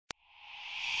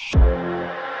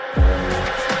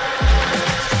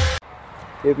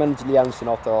We've managed Lee Allinson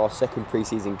after our second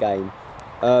pre-season game.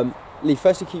 Lee,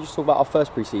 firstly, can you just talk about our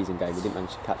first pre-season game? We didn't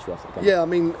manage to catch you after the game. Yeah, I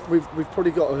mean, we've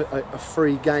probably got a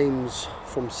 3 games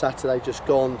from Saturday just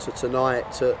gone to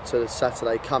tonight to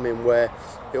Saturday coming, where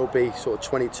it'll be sort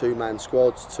of 22-man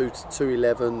squads, two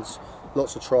 11s,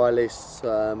 lots of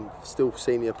trialists, still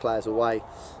senior players away.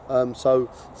 So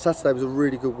Saturday was a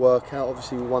really good workout.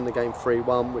 Obviously, we won the game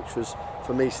 3-1, which was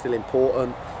for me still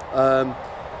important.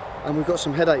 And we've got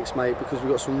some headaches, mate, because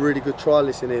we've got some really good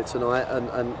trialists in here tonight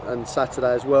and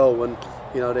Saturday as well. And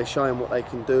you know, they're showing what they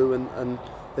can do, and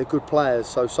they're good players.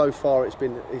 So far it's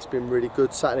been really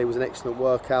good. Saturday was an excellent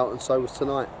workout, and so was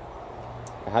tonight.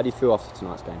 How do you feel after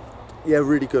tonight's game? Yeah,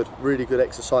 really good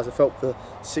exercise. I felt the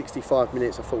 65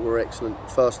 minutes, I thought we were excellent.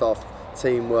 First half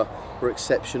team were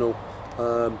exceptional.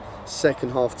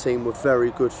 Second half team were very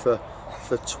good for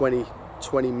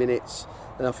 20 minutes.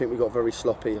 And I think we got very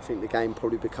sloppy. I think the game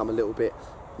probably become a little bit,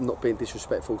 not being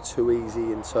disrespectful, too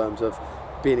easy in terms of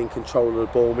being in control of the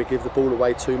ball, and we give the ball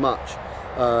away too much.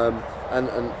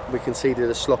 And we conceded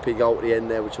a sloppy goal at the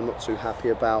end there, which I'm not too happy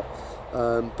about.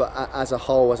 But as a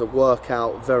whole, as a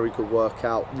workout, very good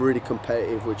workout, really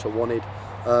competitive, which I wanted.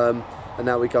 And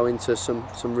now we go into some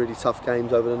really tough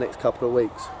games over the next couple of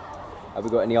weeks. Have we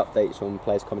got any updates on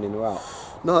players coming in or out?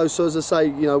 No, so as I say,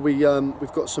 you know,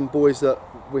 we've got some boys that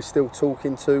we're still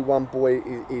talking to. One boy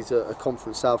is a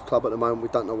Conference South club at the moment. We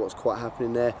don't know what's quite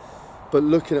happening there. But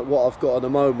looking at what I've got at the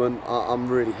moment, I'm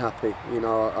really happy. You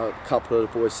know, a couple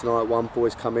of the boys tonight, one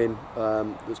boy's come in,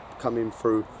 that's come in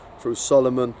through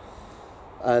Solomon,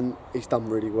 and he's done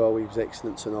really well. He was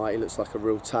excellent tonight. He looks like a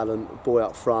real talent. A boy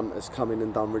up front has come in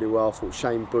and done really well. I thought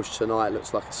Shane Bush tonight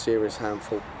looks like a serious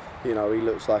handful. You know, he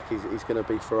looks like he's going to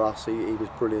be for us. He was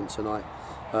brilliant tonight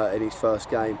in his first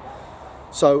game.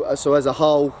 So as a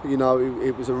whole, you know,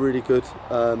 it was a really good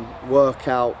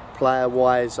workout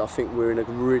player-wise. I think we're in a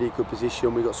really good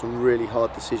position. We've got some really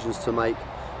hard decisions to make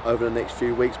over the next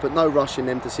few weeks, but no rush in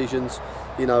them decisions.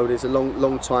 You know, there's a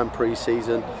long time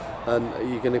pre-season,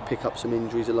 and you're going to pick up some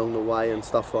injuries along the way and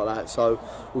stuff like that. So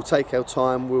we'll take our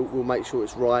time. We'll make sure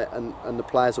it's right, and the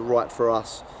players are right for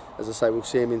us. As I say, we'll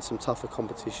see him in some tougher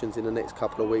competitions in the next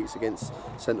couple of weeks against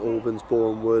St Albans,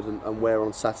 Boreham Wood and Ware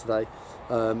on Saturday,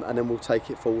 and then we'll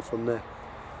take it forward from there.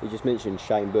 You just mentioned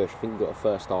Shane Bush. I think he got a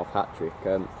first half hat-trick.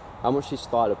 How much does his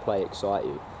style of play excite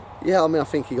you? Yeah, I mean, I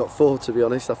think he got 4, to be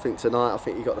honest. I think tonight, I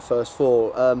think he got the first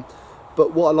 4.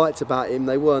 But what I liked about him,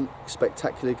 they weren't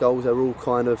spectacular goals. They were all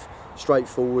kind of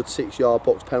straightforward 6-yard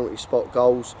box penalty spot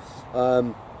goals.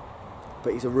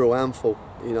 But he's a real handful.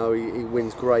 You know, he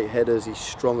wins great headers. He's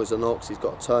strong as an ox. He's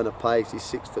got a turn of pace. He's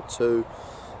 6'2",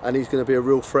 and he's going to be a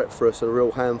real threat for us, a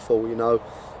real handful. You know,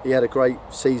 he had a great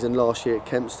season last year at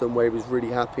Kempston where he was really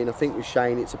happy, and I think with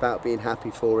Shane, it's about being happy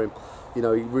for him. You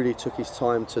know, he really took his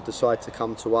time to decide to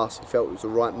come to us. He felt it was the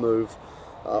right move.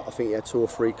 I think he had 2 or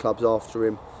 3 clubs after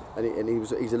him, and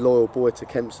he's a loyal boy to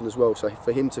Kempston as well. So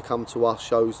for him to come to us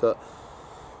shows that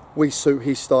we suit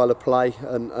his style of play,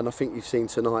 and I think you've seen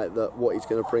tonight that what he's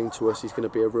going to bring to us, he's going to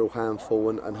be a real handful,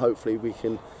 and hopefully we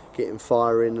can get him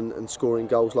firing and scoring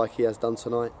goals like he has done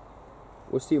tonight.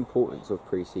 What's the importance of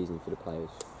pre-season for the players?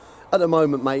 At the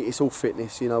moment, mate, it's all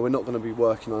fitness. You know, we're not going to be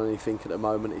working on anything at the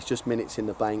moment. It's just minutes in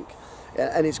the bank,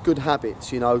 and it's good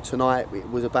habits. You know, tonight it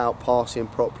was about passing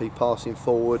properly, passing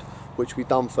forward, which we've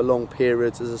done for long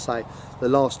periods. As I say, the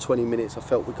last 20 minutes I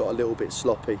felt we got a little bit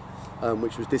sloppy,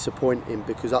 which was disappointing,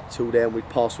 because up till then we'd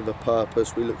pass with a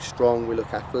purpose. We look strong, we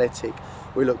look athletic,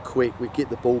 we look quick, we get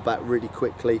the ball back really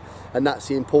quickly, and that's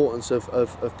the importance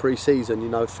of pre-season. You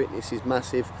know, fitness is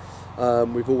massive.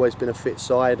 We've always been a fit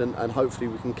side, and hopefully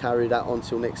we can carry that on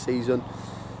till next season.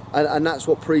 And that's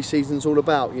what pre-season's all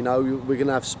about. You know, we're going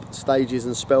to have stages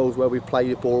and spells where we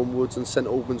play Boreham Woods and St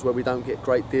Albans where we don't get a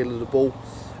great deal of the ball,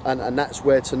 and that's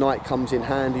where tonight comes in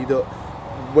handy, that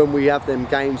when we have them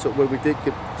games where we do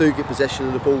get possession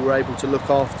of the ball, we're able to look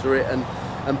after it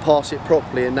and pass it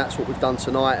properly, and that's what we've done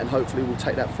tonight, and hopefully we'll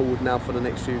take that forward now for the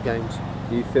next few games.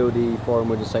 Do you feel the Boreham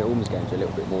Wood and St Albans games are a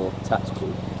little bit more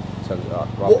tactical?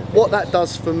 What that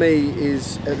does for me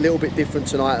is a little bit different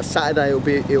tonight. Saturday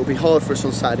it'll be hard for us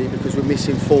on Saturday because we're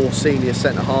missing 4 senior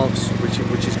centre halves, which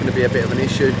is going to be a bit of an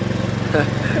issue,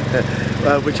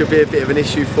 which will be a bit of an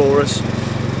issue for us.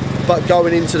 But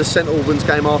going into the St Albans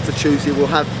game after Tuesday, we'll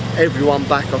have everyone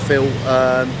back, I feel,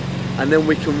 and then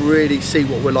we can really see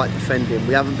what we're like defending.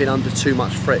 We haven't been under too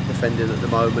much threat defending at the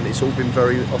moment. It's all been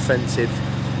very offensive,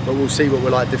 but we'll see what we're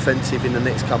like defensive in the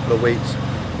next couple of weeks.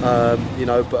 You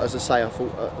know, but as I say, I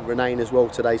thought Renane as well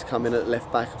today's come in at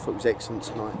left back. I thought it was excellent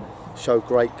tonight. Showed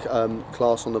great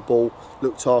class on the ball,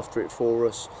 looked after it for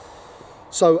us.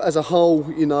 So as a whole,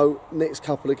 you know, next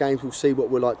couple of games we'll see what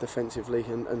we're like defensively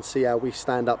and see how we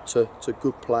stand up to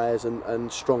good players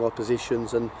and strong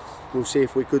oppositions, and we'll see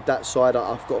if we're good that side.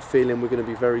 I've got a feeling we're going to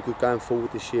be very good going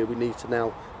forward this year. We need to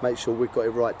now make sure we've got it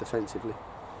right defensively.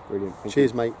 Brilliant.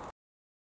 Cheers, mate.